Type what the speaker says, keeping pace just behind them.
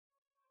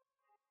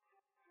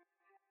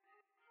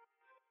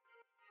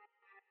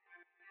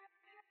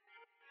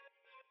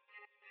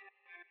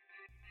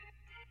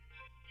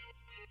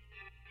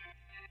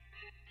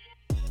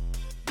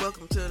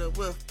Welcome to the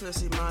Wolf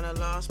Pussy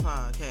Monologues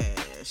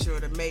podcast. Sure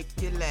to make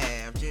you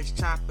laugh, just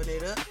chopping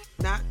it up,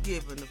 not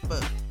giving a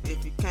fuck.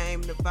 If you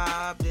came to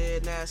vibe,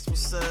 then that's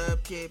what's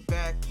up. Kick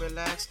back,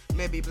 relax,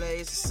 maybe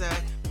blaze a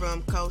sack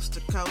from coast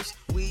to coast.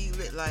 We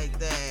lit like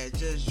that,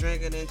 just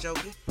drinking and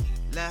joking,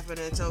 laughing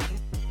and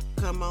talking.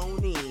 Come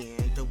on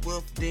in, the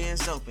Wolf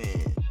Den's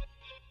open.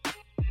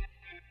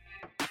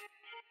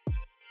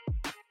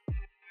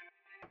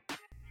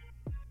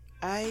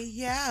 Hey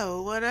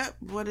yo, what up?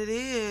 What it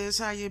is?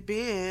 How you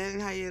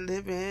been? How you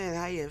living?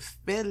 How you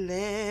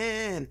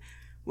feeling?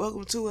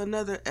 Welcome to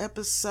another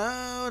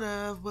episode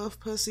of Wolf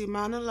Pussy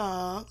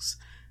Monologues.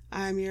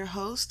 I'm your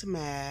host,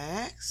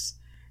 Max,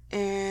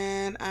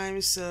 and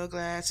I'm so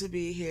glad to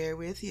be here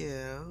with you.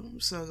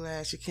 I'm so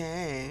glad you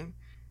came.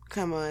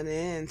 Come on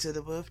in to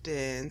the Wolf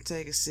Den,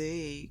 take a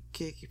seat,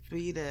 kick your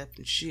feet up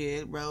and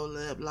shit, roll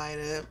up, light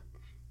up.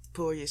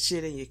 Pour your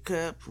shit in your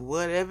cup,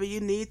 whatever you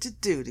need to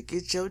do to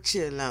get your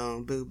chill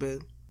on,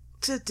 boo-boo.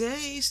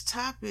 Today's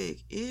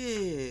topic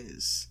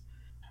is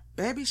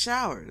baby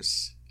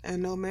showers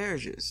and no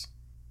marriages.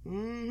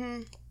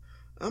 I'm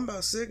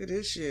about sick of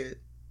this shit.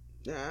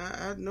 Now,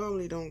 I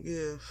normally don't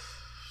give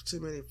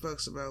too many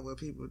fucks about what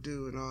people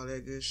do and all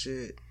that good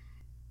shit.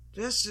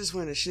 That's just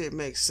when the shit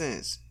makes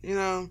sense, you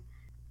know?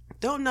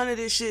 Don't none of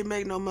this shit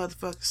make no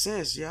motherfucking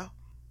sense, y'all.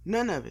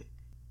 None of it.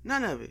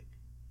 None of it.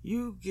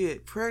 You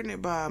get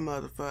pregnant by a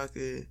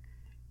motherfucker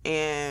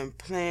and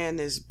plan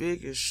this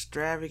big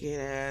extravagant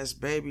ass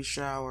baby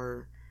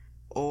shower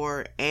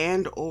or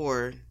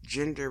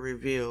gender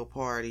reveal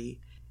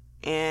party,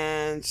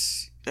 and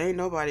ain't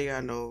nobody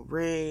got no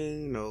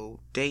ring, no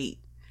date,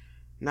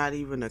 not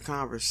even a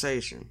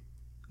conversation.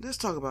 Let's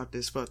talk about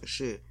this fucking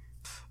shit.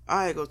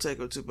 I ain't gonna take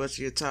up too much of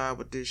your time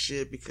with this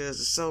shit because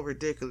it's so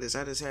ridiculous.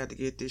 I just had to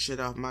get this shit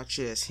off my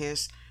chest.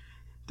 Hence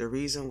the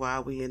reason why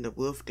we in the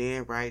Wolf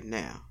Den right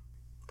now.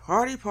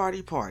 Party,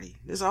 party, party.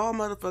 This all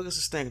motherfuckers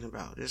is thinking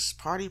about. Just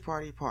party,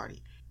 party,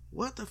 party.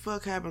 What the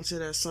fuck happened to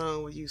that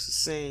song we used to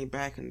sing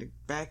back in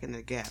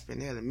the Gap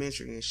in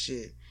elementary and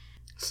shit?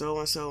 So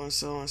and so and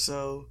so and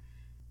so,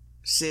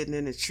 sitting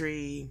in the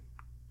tree,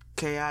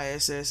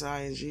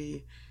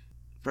 KISSING.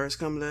 First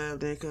come love,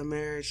 then come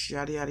marriage,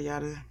 yada yada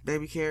yada.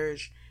 Baby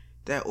carriage.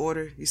 That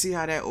order. You see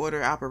how that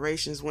order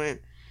operations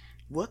went?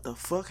 What the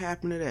fuck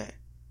happened to that?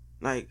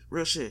 Like,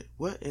 real shit.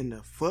 What in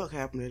the fuck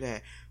happened to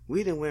that?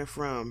 We done went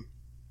from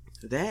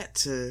that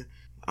to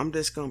I'm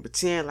just gonna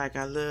pretend like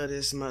I love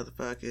this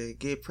motherfucker,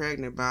 get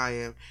pregnant by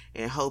him,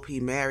 and hope he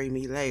marry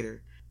me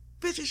later.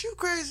 Bitches, you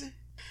crazy?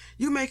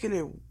 You making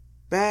it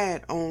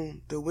bad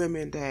on the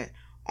women that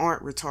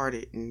aren't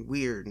retarded and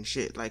weird and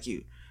shit like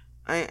you.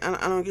 I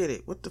don't get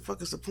it. What the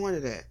fuck is the point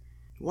of that?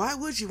 Why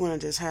would you want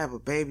to just have a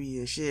baby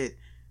and shit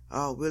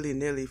all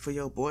willy-nilly for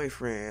your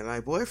boyfriend?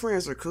 Like,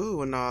 boyfriends are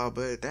cool and all,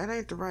 but that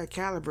ain't the right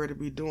caliber to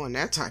be doing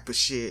that type of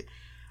shit,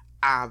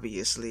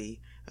 obviously.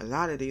 A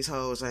lot of these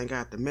hoes ain't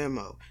got the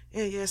memo.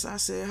 And yes, I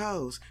said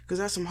hoes, because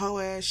that's some hoe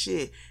ass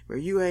shit where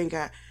you ain't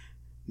got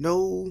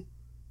no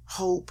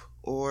hope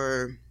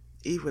or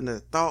even a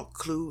thought,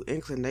 clue,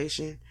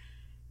 inclination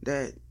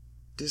that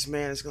this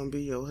man is going to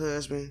be your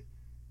husband,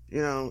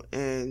 you know,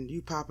 and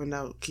you popping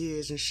out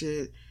kids and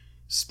shit,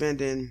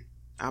 spending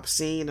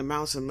obscene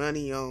amounts of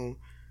money on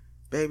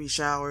baby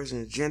showers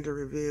and gender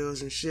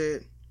reveals and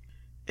shit.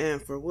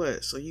 And for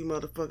what? So you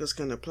motherfuckers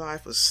can apply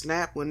for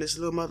SNAP when this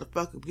little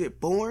motherfucker get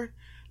born?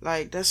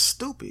 Like, that's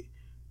stupid.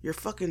 You're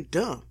fucking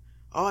dumb.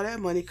 All that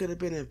money could have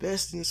been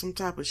invested in some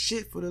type of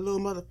shit for the little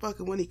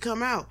motherfucker when he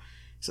come out.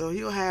 So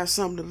he'll have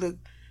something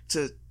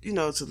to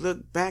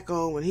look back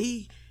on when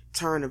he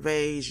turn of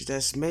age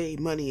that's made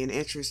money and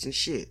interest and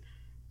shit.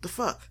 The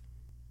fuck?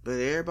 But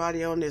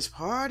everybody on this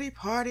party,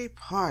 party,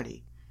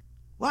 party.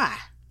 Why?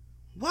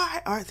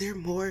 Why are there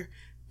more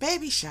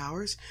baby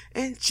showers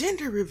and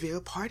gender reveal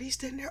parties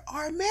than there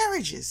are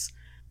marriages?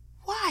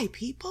 Why,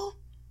 people?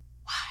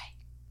 Why?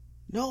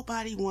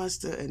 Nobody wants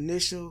the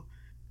initial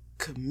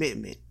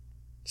commitment.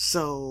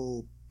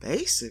 So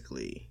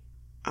basically,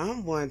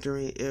 I'm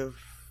wondering if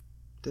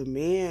the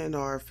men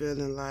are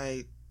feeling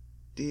like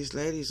these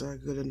ladies are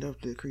good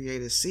enough to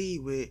create a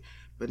seed with,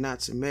 but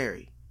not to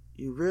marry.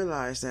 You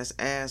realize that's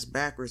ass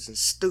backwards and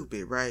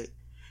stupid, right?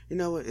 You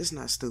know what? It's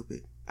not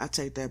stupid. I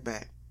take that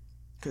back.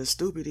 Because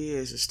stupid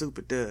is and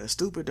stupid does.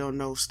 Stupid don't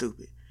know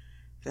stupid.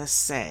 That's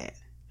sad.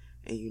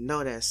 And you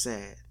know that's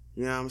sad.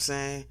 You know what I'm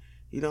saying?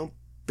 You don't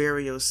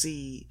bury your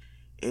seed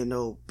in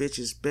no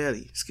bitch's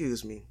belly.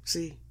 Excuse me.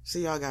 See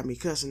y'all got me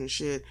cussing and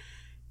shit.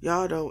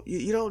 Y'all don't,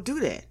 you don't do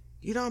that.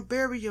 You don't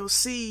bury your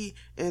seed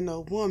in a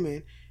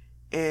woman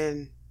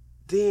and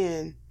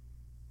then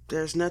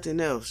there's nothing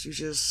else. You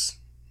just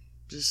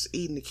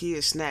eating the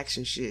kids' snacks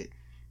and shit.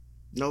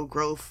 No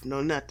growth,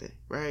 no nothing,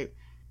 right?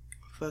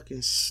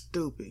 Fucking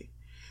stupid.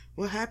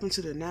 What happened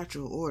to the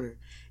natural order?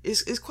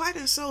 It's quite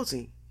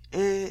insulting,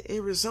 and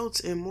it results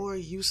in more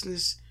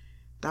useless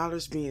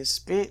dollars being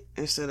spent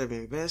instead of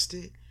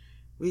invested.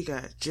 We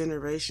got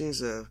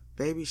generations of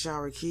baby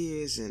shower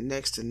kids and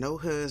next to no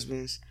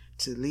husbands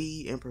to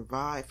lead and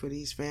provide for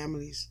these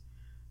families.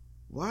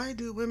 Why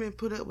do women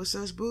put up with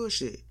such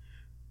bullshit?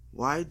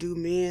 Why do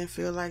men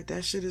feel like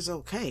that shit is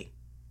okay?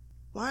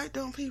 Why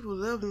don't people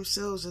love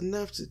themselves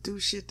enough to do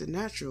shit the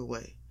natural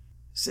way?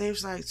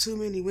 Seems like too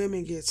many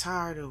women get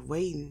tired of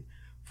waiting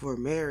for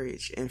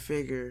marriage and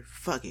figure,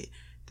 fuck it,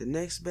 the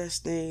next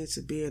best thing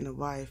to being a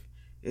wife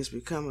is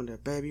becoming a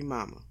baby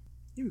mama.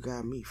 You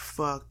got me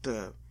fucked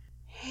up.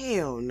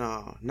 Hell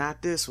no,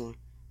 not this one.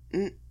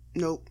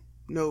 Nope,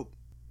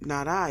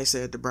 not I,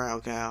 said the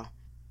brown cow.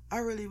 I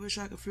really wish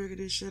I could figure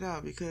this shit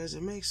out because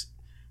it makes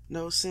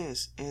no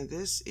sense. And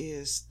this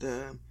is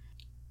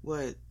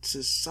what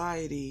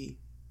society,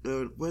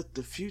 what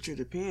the future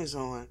depends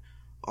on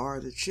are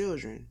the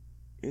children.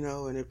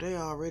 And if they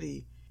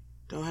already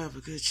don't have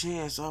a good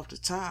chance off the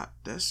top,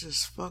 that's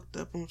just fucked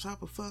up on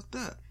top of fucked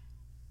up.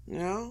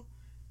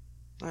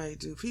 Like,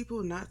 do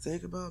people not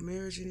think about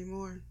marriage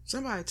anymore?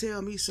 Somebody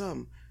tell me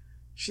something.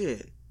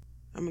 Shit.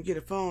 I'm gonna get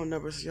a phone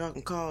number so y'all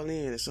can call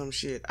in or some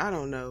shit. I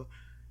don't know.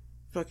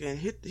 Fucking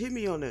hit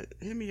me on the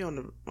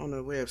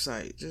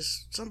website.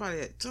 Just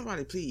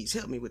somebody please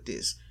help me with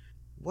this.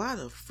 Why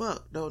the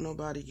fuck don't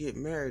nobody get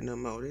married no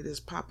more? They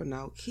just popping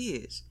out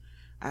kids.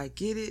 I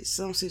get it,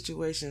 some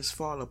situations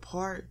fall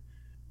apart,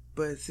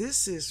 but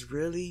this is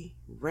really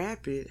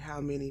rampant how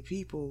many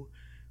people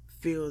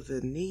feel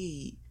the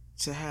need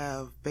to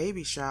have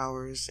baby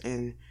showers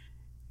and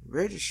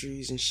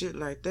registries and shit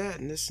like that,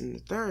 and this and the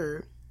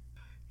third.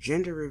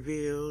 Gender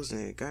reveals,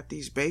 and got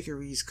these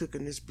bakeries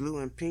cooking this blue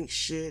and pink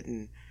shit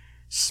and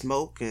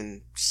smoke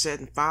and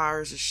setting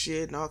fires and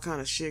shit and all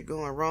kind of shit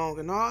going wrong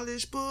and all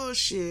this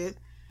bullshit,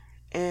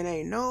 and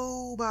ain't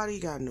nobody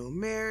got no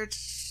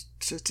marriage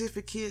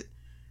certificate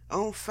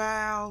on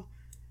file,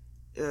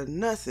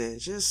 nothing.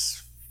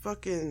 Just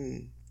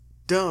fucking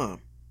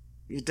dumb.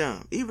 You're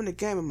dumb. Even the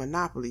game of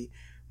Monopoly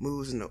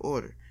moves in the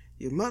order.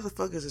 You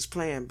motherfuckers is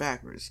playing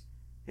backwards.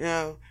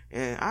 And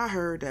I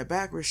heard that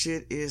backwards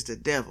shit is the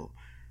devil.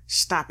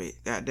 Stop it,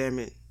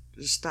 goddammit.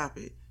 Just stop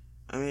it.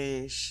 I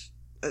mean,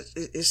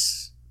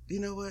 it's you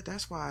know what?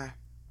 That's why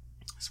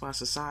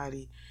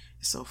society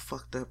is so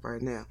fucked up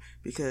right now.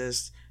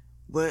 Because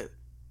what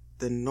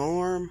the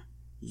norm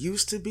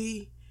used to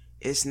be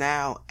is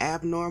now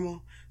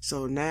abnormal.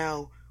 So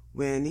now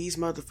when these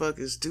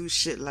motherfuckers do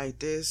shit like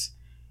this,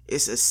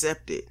 it's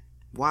accepted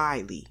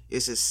widely.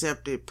 It's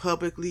accepted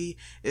publicly.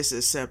 It's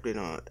accepted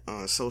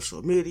on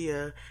social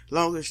media.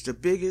 Long as the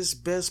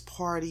biggest, best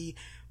party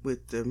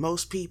with the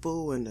most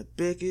people and the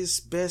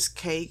biggest, best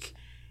cake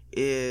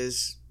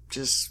is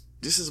just,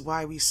 this is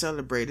why we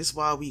celebrate. This is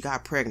why we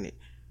got pregnant.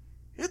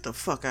 Get the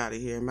fuck out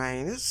of here,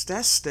 man.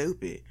 That's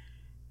stupid.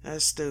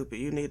 That's stupid.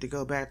 You need to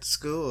go back to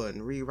school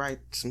and rewrite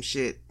some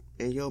shit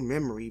in your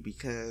memory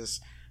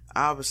because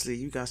obviously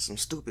you got some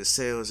stupid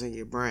cells in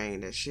your brain.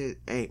 That shit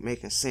ain't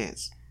making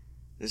sense.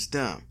 It's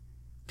dumb.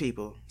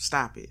 People,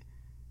 stop it.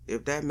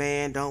 If that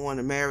man don't want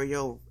to marry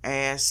your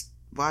ass,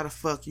 why the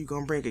fuck you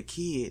gonna bring a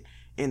kid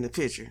in the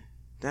picture?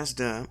 That's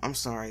dumb. I'm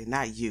sorry,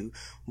 not you.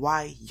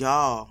 Why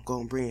y'all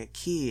gonna bring a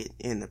kid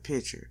in the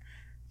picture?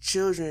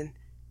 Children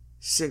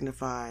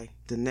signify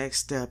the next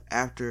step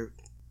after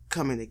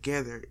coming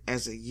together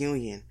as a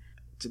union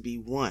to be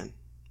one.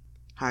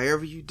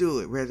 However you do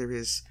it, whether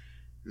it's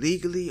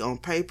legally, on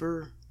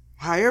paper,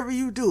 however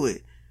you do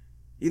it,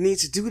 you need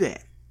to do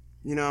that.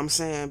 You know what I'm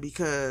saying?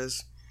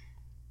 Because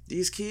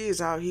these kids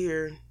out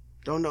here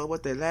don't know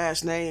what their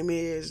last name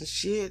is and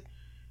shit.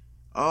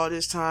 All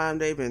this time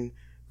they've been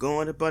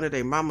going up under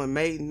their mama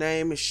maiden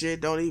name and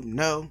shit. Don't even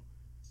know.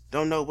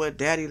 Don't know what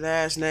daddy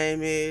last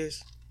name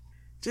is.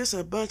 Just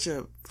a bunch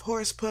of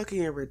horse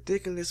pucky and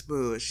ridiculous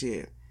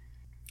bullshit.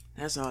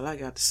 That's all I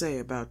got to say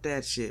about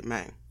that shit,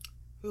 man.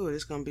 Ooh,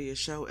 this gonna be a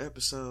show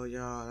episode,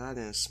 y'all. I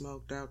done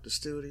smoked out the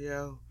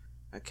studio.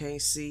 I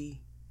can't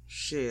see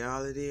shit.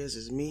 All it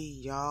is me,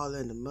 y'all,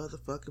 and the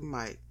motherfucking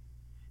mic.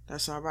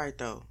 That's alright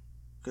though,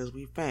 cause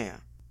we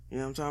fam. You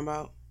know what I'm talking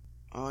about?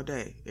 All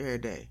day, every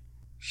day.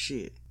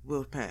 Shit.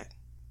 Wolfpack.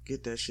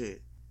 Get that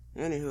shit.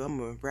 Anywho, I'm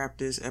gonna wrap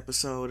this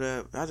episode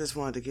up. I just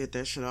wanted to get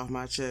that shit off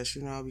my chest,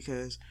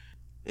 because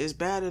it's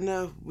bad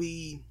enough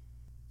we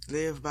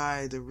live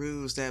by the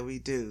rules that we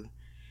do.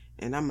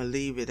 And I'm gonna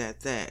leave it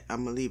at that.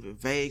 I'm gonna leave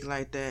it vague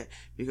like that,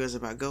 because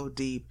if I go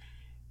deep,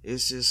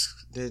 it's just,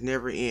 they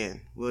never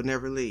end. We'll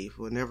never leave.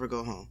 We'll never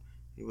go home.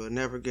 We'll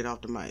never get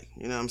off the mic.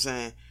 You know what I'm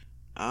saying?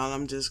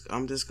 I'm just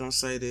gonna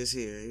say this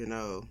here,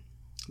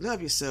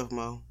 love yourself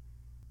more.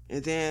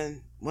 And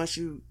then once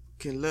you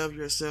can love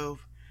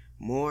yourself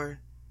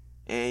more,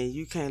 and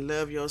you can't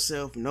love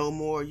yourself no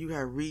more, you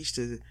have reached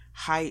the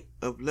height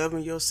of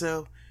loving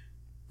yourself,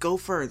 go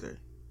further.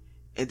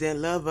 And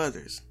then love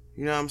others.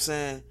 You know what I'm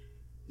saying?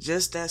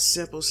 Just that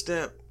simple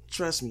step,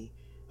 trust me,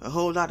 a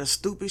whole lot of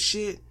stupid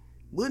shit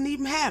wouldn't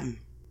even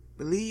happen.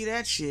 Believe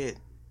that shit.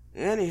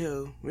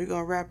 Anywho, we're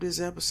gonna wrap this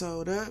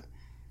episode up.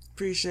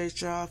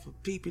 Appreciate y'all for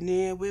peeping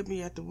in with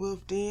me at the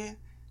Wolf Den.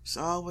 It's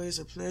always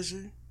a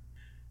pleasure.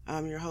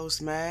 I'm your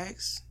host,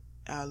 Max.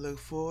 I look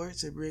forward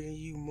to bringing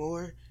you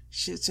more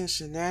shits and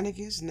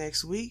shenanigans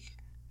next week.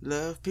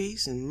 Love,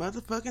 peace, and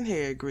motherfucking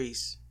hair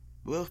grease.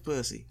 Wolf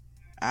Pussy.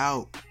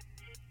 Out.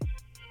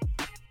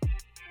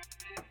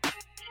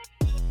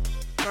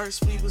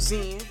 First we was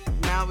in,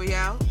 now we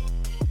out.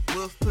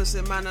 Wolf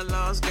pussy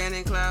monologues,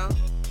 gaining cloud.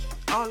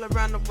 All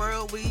around the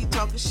world we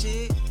talking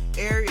shit.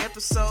 Every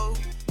episode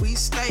we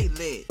stay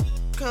lit.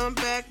 Come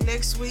back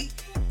next week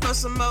for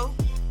some more.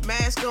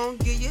 Mask gon'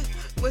 give you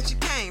what you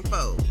came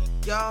for.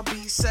 Y'all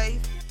be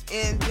safe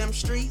in them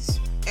streets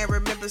and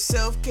remember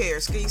self-care.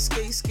 Ski,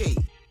 ski, ski.